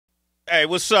Hey,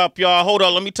 what's up, y'all? Hold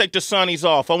on, let me take the sunnies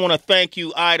off. I want to thank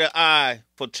you, Eye to Eye,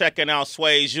 for checking out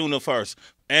Sway's Universe.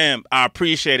 And I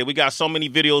appreciate it. We got so many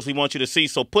videos we want you to see,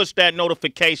 so push that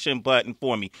notification button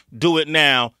for me. Do it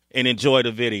now and enjoy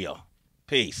the video.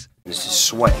 Peace. This is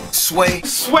Sway. Sway.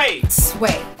 Sway.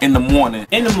 Sway. In the morning.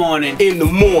 In the morning. In the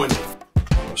morning.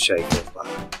 No shade goes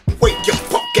by. Wake your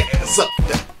fuck ass up.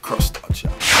 That crust out,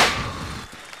 y'all.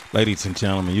 Ladies and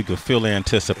gentlemen, you can feel the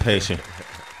anticipation.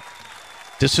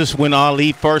 This is when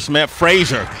Ali first met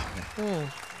Frazier.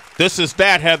 This is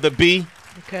that, Heather B.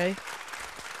 Okay.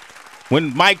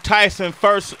 When Mike Tyson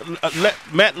first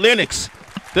met Lennox.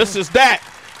 This is that.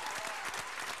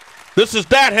 This is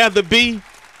that, Heather B.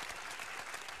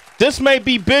 This may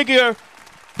be bigger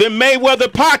than Mayweather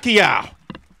Pacquiao.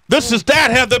 This is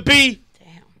that, Heather B.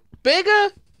 Damn. Bigger?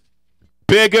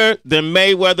 Bigger than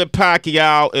Mayweather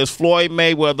Pacquiao is Floyd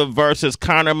Mayweather versus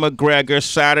Conor McGregor,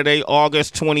 Saturday,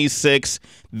 August 26th,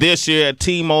 this year at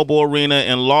T-Mobile Arena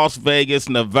in Las Vegas,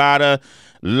 Nevada.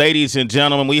 Ladies and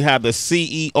gentlemen, we have the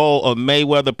CEO of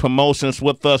Mayweather Promotions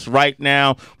with us right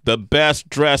now. The best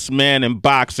dressed man in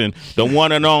boxing, the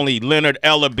one and only Leonard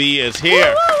Ellerbe is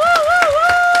here.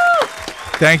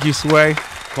 Thank you, Sway.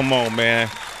 Come on, man.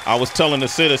 I was telling the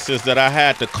citizens that I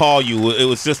had to call you. It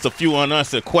was just a few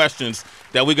unanswered questions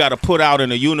that we got to put out in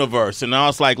the universe. And I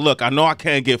was like, look, I know I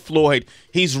can't get Floyd.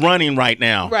 He's running right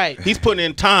now. Right. He's putting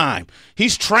in time.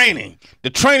 He's training.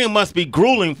 The training must be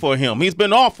grueling for him. He's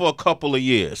been off for a couple of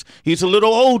years. He's a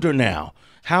little older now.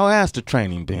 How has the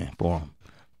training been for him?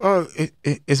 Oh,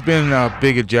 it's been a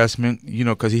big adjustment, you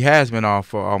know, because he has been off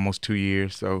for almost 2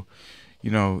 years. So, you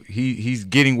know, he's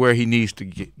getting where he needs to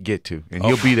get to, and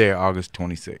he'll be there August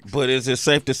 26th. But is it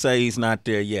safe to say he's not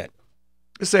there yet?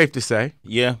 It's safe to say.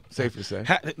 Yeah. Safe to say.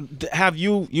 Have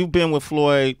you've been with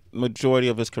Floyd majority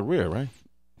of his career, right?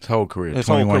 His whole career. His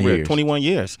 21 whole career, years. 21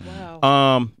 years.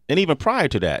 Wow. And even prior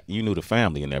to that, you knew the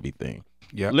family and everything.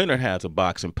 Yeah. Leonard has a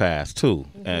boxing past too,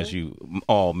 as you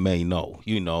all may know.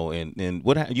 You know, and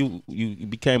what you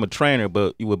became a trainer,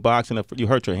 but you were boxing. You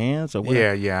hurt your hands, or what?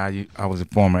 Yeah. I was a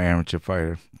former amateur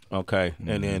fighter. Okay,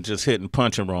 and then just hitting,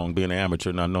 punching wrong, being an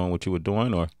amateur, not knowing what you were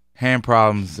doing, or hand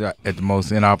problems at the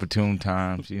most inopportune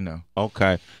times, you know.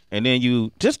 Okay, and then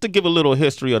you, just to give a little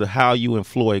history of how you and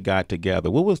Floyd got together.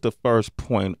 What was the first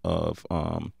point of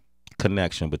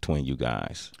connection between you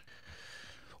guys?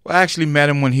 Well, I actually met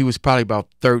him when he was probably about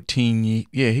 13.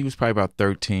 Yeah, he was probably about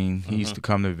 13. He used to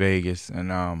come to Vegas,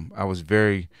 and I was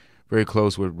very, very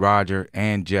close with Roger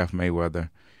and Jeff Mayweather.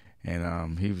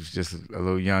 And he was just a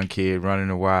little young kid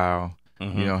running a while,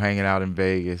 you know, hanging out in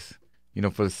Vegas, you know,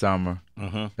 for the summer.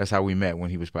 That's how we met, when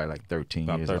he was probably like 13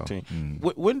 years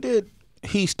old. When did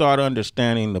he start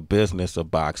understanding the business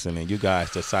of boxing, and you guys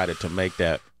decided to make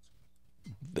that,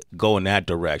 go in that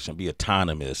direction, be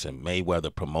autonomous, and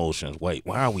Mayweather Promotions? Wait,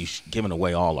 why are we giving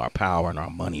away all our power and our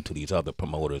money to these other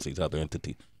promoters, these other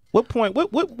entities? What point?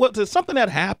 What was it? Something that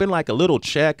happened, like a little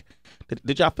check?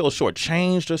 Did y'all feel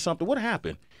shortchanged or something? What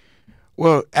happened?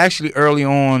 Well, actually, early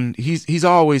on, he's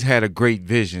always had a great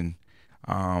vision.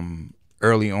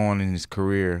 Early on in his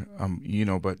career, you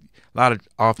know, but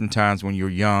oftentimes when you're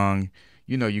young,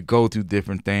 you know, you go through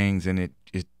different things, and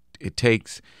it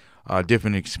takes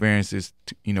different experiences,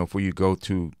 you know, for you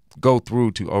to go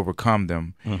through to overcome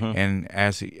them. And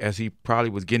as he probably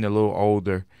was getting a little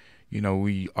older, you know,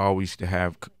 we always used to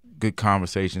have good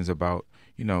conversations about,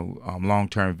 you know,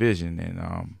 long-term vision.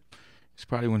 And it's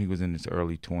probably when he was in his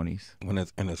early 20s. When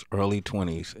it's in his early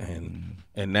 20s,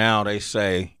 and now they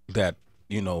say that,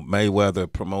 you know, Mayweather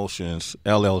Promotions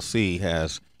LLC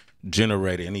has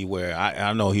generated anywhere.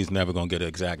 I know he's never gonna get an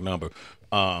exact number.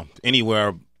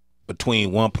 Anywhere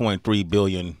between 1.3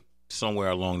 billion, somewhere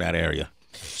along that area.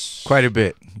 Quite a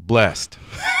bit. Blessed.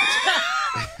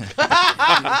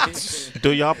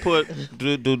 Do y'all put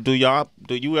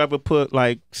do you ever put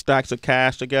like stacks of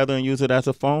cash together and use it as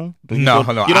a phone? No.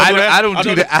 I don't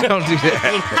do that. I don't do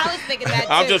that. I was thinking that too.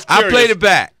 I'm just I curious. played it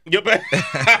back.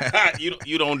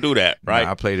 You don't do that, right?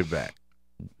 No, I played it back.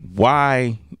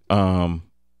 Why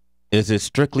is it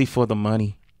strictly for the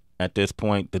money at this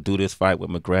point to do this fight with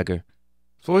McGregor?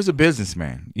 So he's a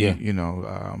businessman. Yeah. You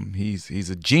know, he's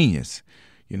a genius.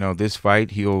 You know, this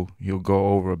fight, he'll go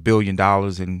over $1 billion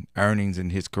in earnings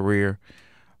in his career.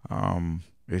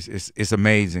 It's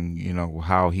amazing, you know,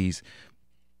 how he's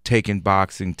taken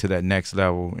boxing to that next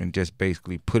level and just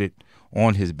basically put it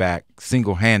on his back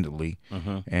single-handedly.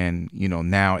 And, you know,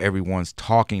 now everyone's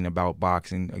talking about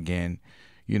boxing again,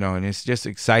 you know, and it's just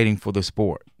exciting for the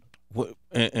sport.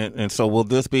 And so will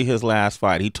this be his last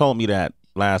fight? He told me that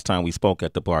last time we spoke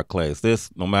at the Barclays. This,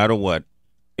 no matter what,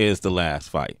 is the last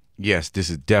fight. Yes, this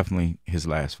is definitely his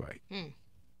last fight.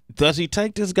 Does he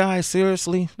take this guy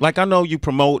seriously? Like, I know you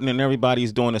promoting and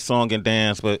everybody's doing the song and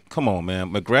dance, but come on,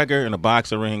 man. McGregor in a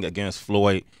boxing ring against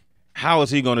Floyd. How is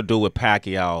he going to do with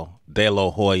Pacquiao, De La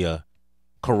Hoya,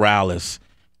 Corrales?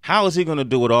 How is he going to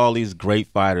do what all these great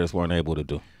fighters weren't able to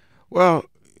do? Well,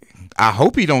 I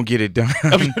hope he don't get it done.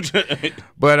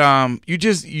 But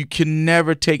you can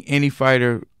never take any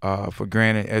fighter for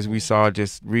granted, as we saw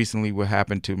just recently what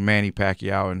happened to Manny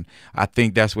Pacquiao, and I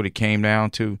think that's what it came down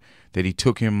to, that he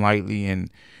took him lightly. And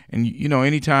you know,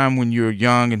 anytime when you're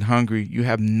young and hungry, you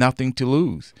have nothing to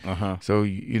lose. So,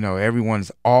 you know,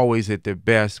 everyone's always at their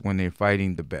best when they're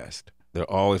fighting the best.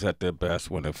 They're always at their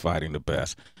best when they're fighting the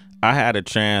best. I had a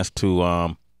chance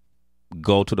to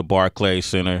go to the Barclays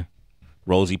Center.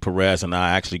 Rosie Perez and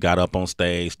I actually got up on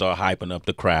stage, started hyping up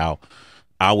the crowd.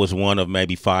 I was one of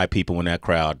maybe 5 people in that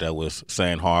crowd that was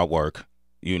saying hard work,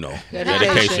 you know,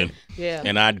 dedication. Yeah.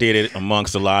 And I did it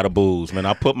amongst a lot of boos. Man,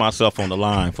 I put myself on the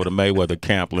line for the Mayweather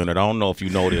camp, Leonard. I don't know if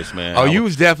you know this, man. Oh, you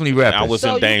was definitely repping. I was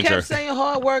so in danger. You kept saying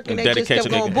hard work and they dedication. just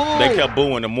kept going boo. They kept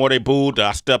booing. The more they booed,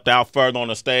 I stepped out further on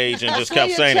the stage and just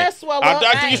kept saying it.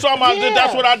 You saw my. Yeah.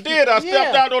 That's what I did. I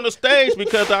stepped out on the stage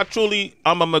because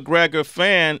I'm a McGregor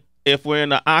fan if we're in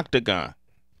the octagon.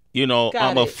 You know,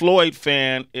 I'm a Floyd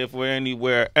fan if we're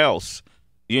anywhere else.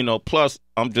 You know, plus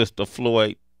I'm just a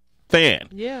Floyd fan.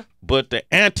 Yeah. But the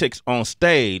antics on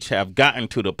stage have gotten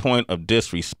to the point of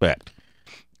disrespect.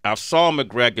 I saw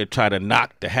McGregor try to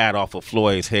knock the hat off of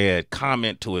Floyd's head,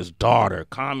 comment to his daughter,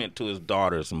 comment to his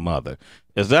daughter's mother.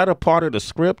 Is that a part of the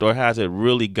script, or has it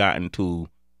really gotten to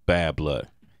bad blood?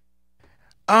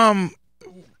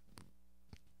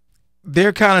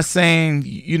 They're kind of saying,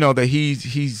 you know, that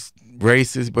he's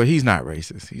racist, but he's not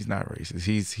racist. He's not racist.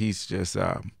 He's just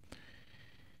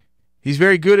he's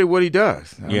very good at what he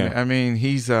does. I mean,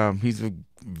 he's a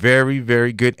very,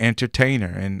 very good entertainer,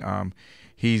 and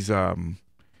he's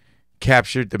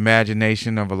captured the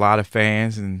imagination of a lot of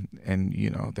fans, and you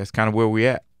know, that's kind of where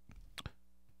we're at.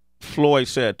 Floyd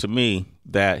said to me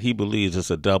that he believes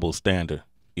it's a double standard.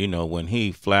 You know, when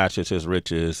he flashes his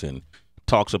riches and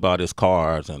talks about his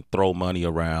cars and throw money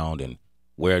around and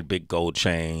wear big gold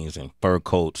chains and fur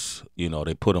coats, you know,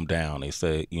 they put him down. They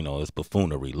say, you know, it's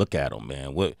buffoonery. Look at him,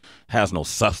 man. What has no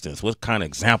substance? What kind of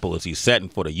example is he setting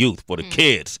for the youth, for the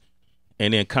kids?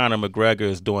 And then Conor McGregor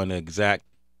is doing the exact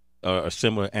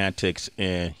similar antics,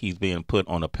 and he's being put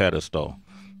on a pedestal.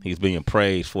 He's being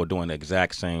praised for doing the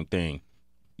exact same thing.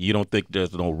 You don't think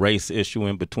there's no race issue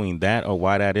in between that, or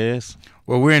why that is?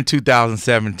 Well, we're in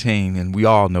 2017, and we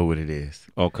all know what it is.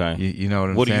 Okay. You know what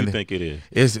I'm saying? What do you think it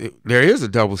is? There is a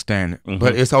double standard,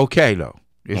 but it's okay, though.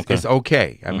 It's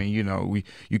okay. I mean, you know,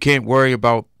 you can't worry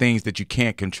about things that you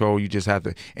can't control. You just have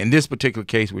to. In this particular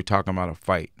case, we're talking about a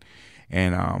fight.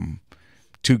 And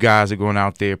 2 guys are going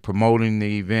out there promoting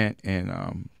the event,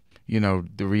 and you know,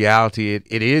 the reality,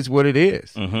 it is what it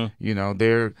is. You know,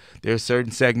 there's a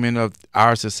certain segment of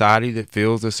our society that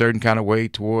feels a certain kind of way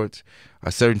towards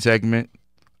a certain segment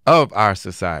of our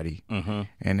society.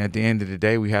 And at the end of the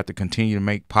day, we have to continue to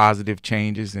make positive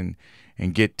changes and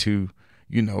get to,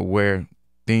 you know, where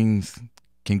things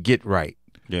can get right.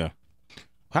 Yeah.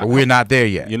 But we're not there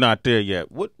yet. You're not there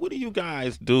yet. What do you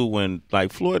guys do when,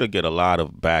 like, Floyd will get a lot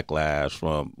of backlash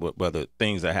from whether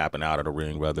things that happen out of the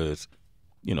ring, whether it's,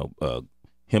 you know,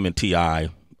 him and T.I.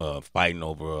 Fighting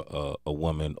over a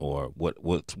woman, or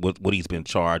what he's been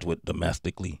charged with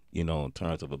domestically, you know, in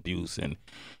terms of abuse. And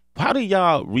how do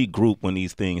y'all regroup when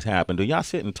these things happen? Do y'all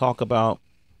sit and talk about,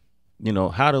 you know,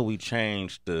 how do we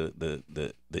change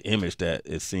the image that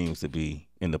it seems to be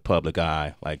in the public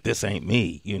eye? Like, this ain't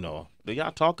me, you know. Do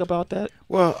y'all talk about that?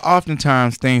 Well,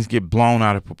 oftentimes things get blown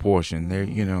out of proportion.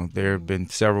 There have been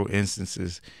several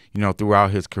instances, you know, throughout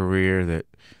his career that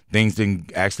things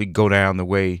didn't actually go down the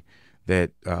way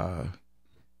that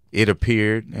it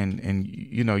appeared, and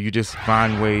you know, you just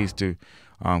find ways to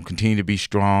continue to be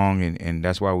strong, and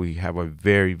that's why we have a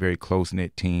very, very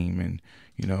close-knit team, and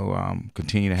you know,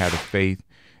 continue to have the faith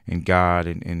in God,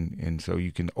 and so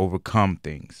you can overcome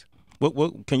things.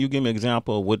 What can you give me an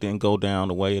example of what didn't go down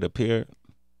the way it appeared?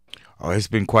 Oh, it's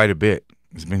been quite a bit.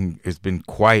 It's been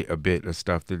quite a bit of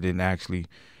stuff that didn't actually,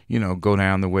 you know, go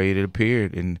down the way it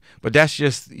appeared. But that's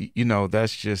just, you know,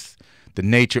 that's just the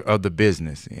nature of the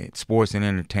business, sports and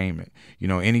entertainment. You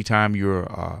know, anytime you're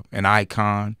an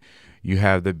icon, you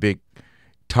have the big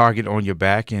target on your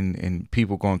back, and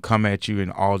people going to come at you in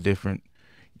all different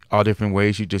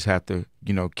ways. You just have to,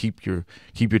 you know, keep your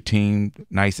team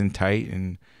nice and tight,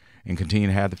 and continue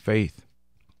to have the faith.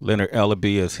 Leonard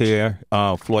Ellerbe is here,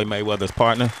 Floyd Mayweather's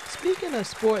partner. Speaking of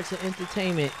sports and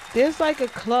entertainment, there's like a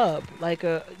club, like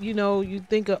you know, you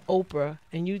think of Oprah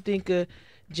and you think of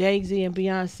Jay-Z and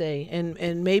Beyonce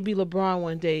and maybe LeBron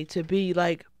one day to be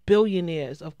like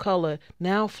billionaires of color.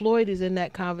 Now Floyd is in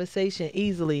that conversation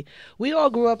easily. We all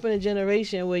grew up in a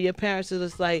generation where your parents are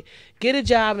just like, get a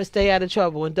job and stay out of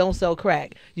trouble and don't sell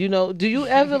crack. You know, do you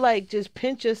ever like just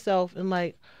pinch yourself and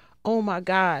like, oh my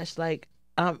gosh, like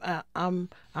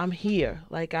I'm here,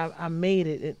 like I made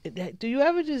it. Do you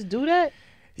ever just do that?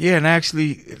 Yeah, and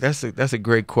actually, that's a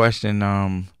great question.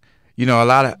 You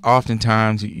know,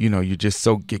 oftentimes, you know, you just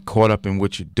get caught up in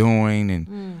what you're doing.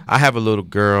 And I have a little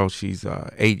girl. She's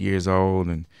 8 years old,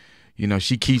 and you know,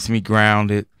 she keeps me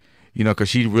grounded. You know, because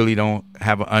she really don't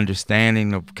have an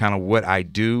understanding of kind of what I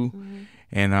do.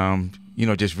 And you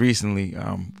know, just recently,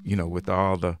 you know, with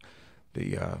all the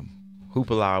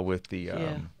hoopla with the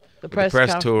press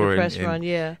tour, the press run,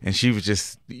 and she was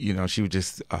just, you know,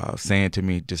 saying to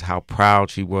me just how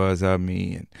proud she was of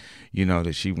me, and you know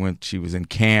that she was in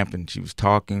camp and she was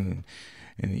talking,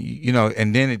 and you know,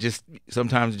 and then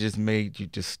sometimes it just made you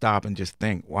just stop and just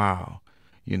think, wow,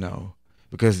 you know,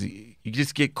 because you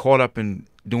just get caught up in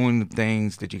doing the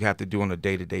things that you have to do on a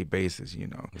day-to-day basis. You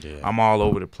know, I'm all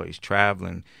over the place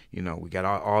traveling. You know, we got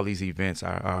all these events.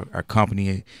 Our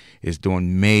company is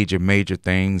doing major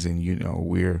things, and you know,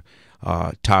 we're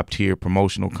top tier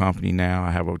promotional company now.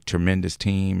 I have a tremendous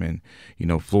team, and you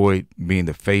know, Floyd being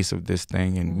the face of this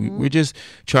thing, and we're just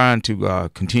trying to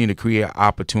continue to create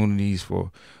opportunities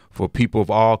for people of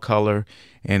all color,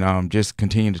 and just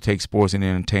continue to take sports and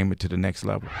entertainment to the next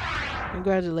level.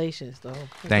 Congratulations, though.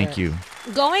 Thank you.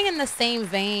 Going in the same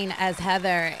vein as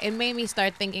Heather, it made me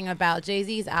start thinking about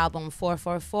Jay-Z's album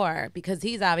 444, because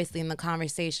he's obviously in the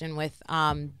conversation with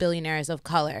billionaires of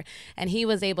color, and he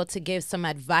was able to give some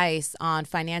advice on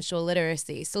financial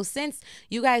literacy. So since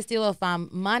you guys deal with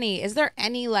money, is there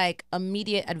any like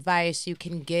immediate advice you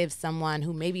can give someone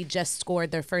who maybe just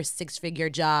scored their first six-figure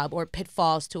job, or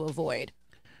pitfalls to avoid?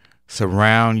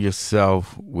 Surround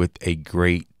yourself with a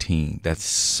great team. That's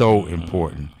so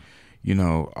important. You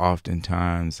know,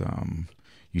 oftentimes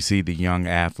you see the young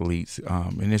athletes,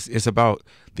 and it's about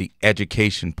the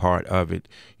education part of it.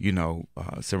 You know,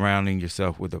 surrounding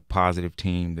yourself with a positive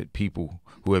team, that people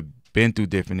who have been through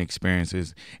different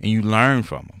experiences, and you learn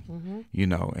from them. You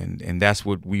know, and that's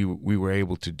what we were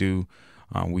able to do.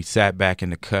 We sat back in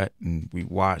the cut and we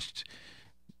watched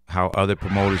how other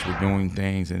promoters were doing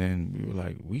things, and then we were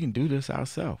like, we can do this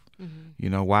ourselves. You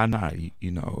know, why not?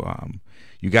 You know,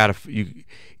 you gotta,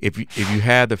 if you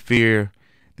have the fear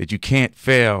that you can't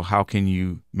fail, how can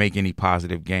you make any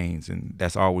positive gains? And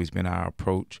that's always been our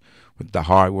approach, with the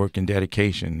hard work and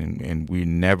dedication, and we're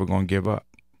never gonna give up.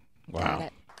 Wow.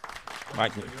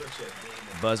 Mike,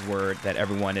 buzzword that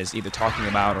everyone is either talking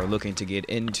about or looking to get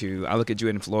into. I look at you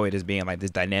and Floyd as being like this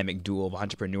dynamic duo of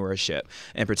entrepreneurship.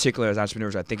 In particular, as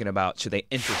entrepreneurs are thinking about, should they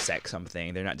intersect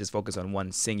something? They're not just focused on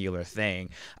one singular thing.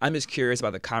 I'm just curious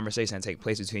about the conversation that takes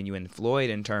place between you and Floyd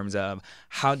in terms of,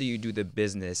 how do you do the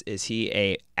business? Is he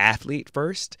a athlete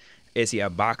first? Is he a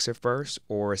boxer first,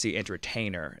 or is he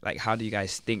entertainer? Like, how do you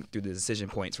guys think through the decision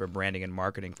points for branding and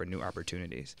marketing for new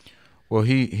opportunities? Well,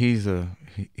 he's a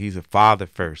father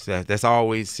first. That's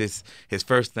always his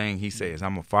first thing he says.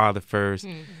 I'm a father first,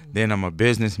 then I'm a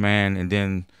businessman, and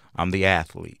then I'm the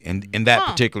athlete, and in that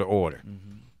particular order.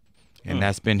 And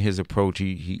that's been his approach.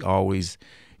 He always,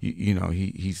 you know,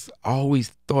 he's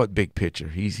always thought big picture.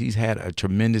 He's had a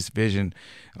tremendous vision,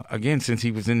 again, since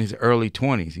he was in his early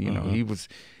 20s. You know,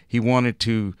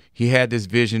 he had this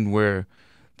vision where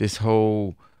this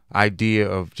whole idea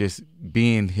of just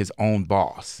being his own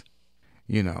boss.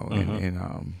 You know,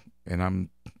 and I'm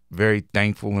very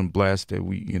thankful and blessed that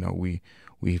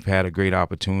we've had a great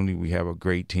opportunity. We have a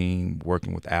great team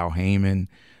working with Al Heyman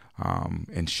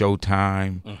and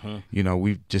Showtime. You know,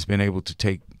 we've just been able to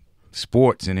take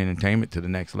sports and entertainment to the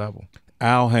next level.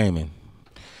 Al Heyman.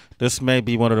 This may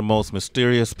be one of the most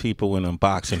mysterious people in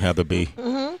boxing, Heather B.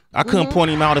 I couldn't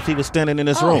point him out if he was standing in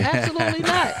this room. Absolutely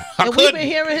not. And we've been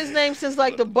hearing his name since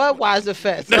like the Budweiser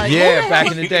Fest. Like, back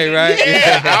in the day, right?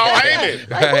 Yeah, Al Heyman.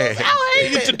 Like, who's Al Heyman?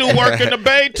 He used to do work in the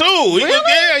Bay too.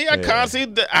 Really? Yeah,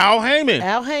 constantly Al Heyman.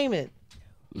 Al Heyman.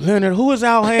 Leonard, who is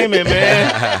Al Heyman,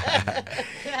 man?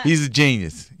 He's a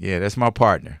genius. Yeah, that's my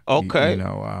partner. Okay. You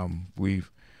know,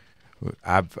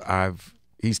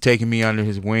 he's taken me under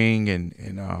his wing, and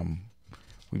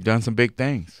we've done some big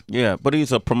things. Yeah, but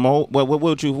he's a what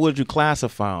would you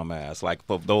classify him as? Like,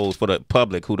 for the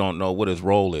public who don't know what his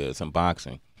role is in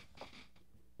boxing.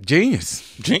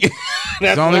 Genius.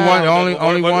 There's only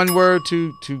one word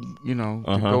to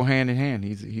go hand in hand.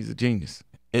 He's a genius.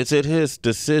 Is it his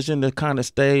decision to kind of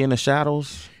stay in the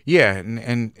shadows? Yeah,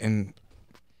 and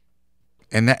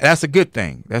And that's a good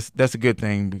thing. That's a good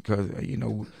thing because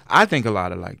I think a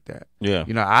lot of like that. Yeah.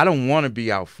 I don't want to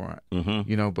be out front.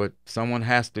 Mm-hmm. But someone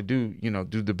has to do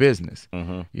the business.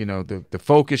 Mm-hmm. The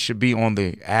focus should be on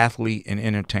the athlete and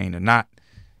entertainer, not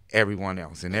everyone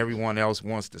else. And everyone else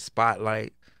wants the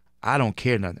spotlight. I don't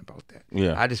care nothing about that.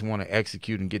 Yeah. I just want to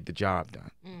execute and get the job done.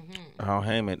 Oh,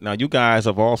 Heyman. Now you guys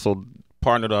have also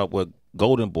partnered up with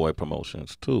Golden Boy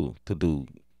Promotions too to do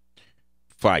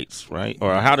fights, right?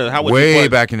 Or how would way you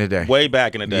back in the day? Way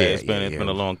back in the day. Yeah, It's been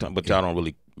a long time, but y'all don't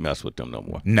really mess with them no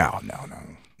more. No,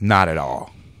 not at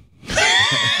all.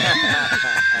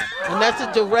 And that's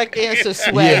a direct answer,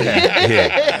 Sway.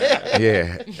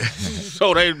 Yeah.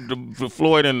 So the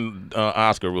Floyd and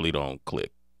Oscar really don't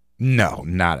click. No,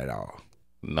 not at all.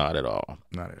 Not at all.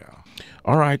 Not at all.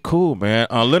 All right, cool, man.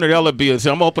 Leonard Ellerbe is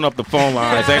here. I'm opening up the phone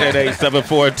lines,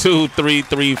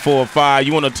 888-742-3345.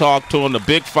 You want to talk to him? The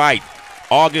big fight,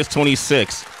 August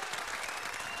 26th.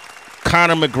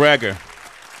 Conor McGregor,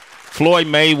 Floyd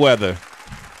Mayweather.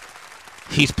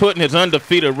 He's putting his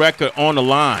undefeated record on the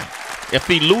line. If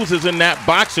he loses in that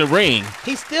boxing ring,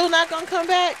 He's still not going to come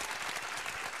back?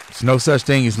 There's no such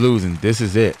thing as losing. This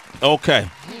is it. okay.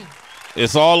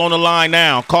 It's all on the line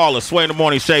now. Call us. Sway in the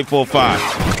Morning, Shade 45.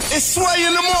 It's Sway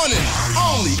in the Morning,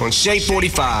 only on Shade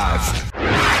 45.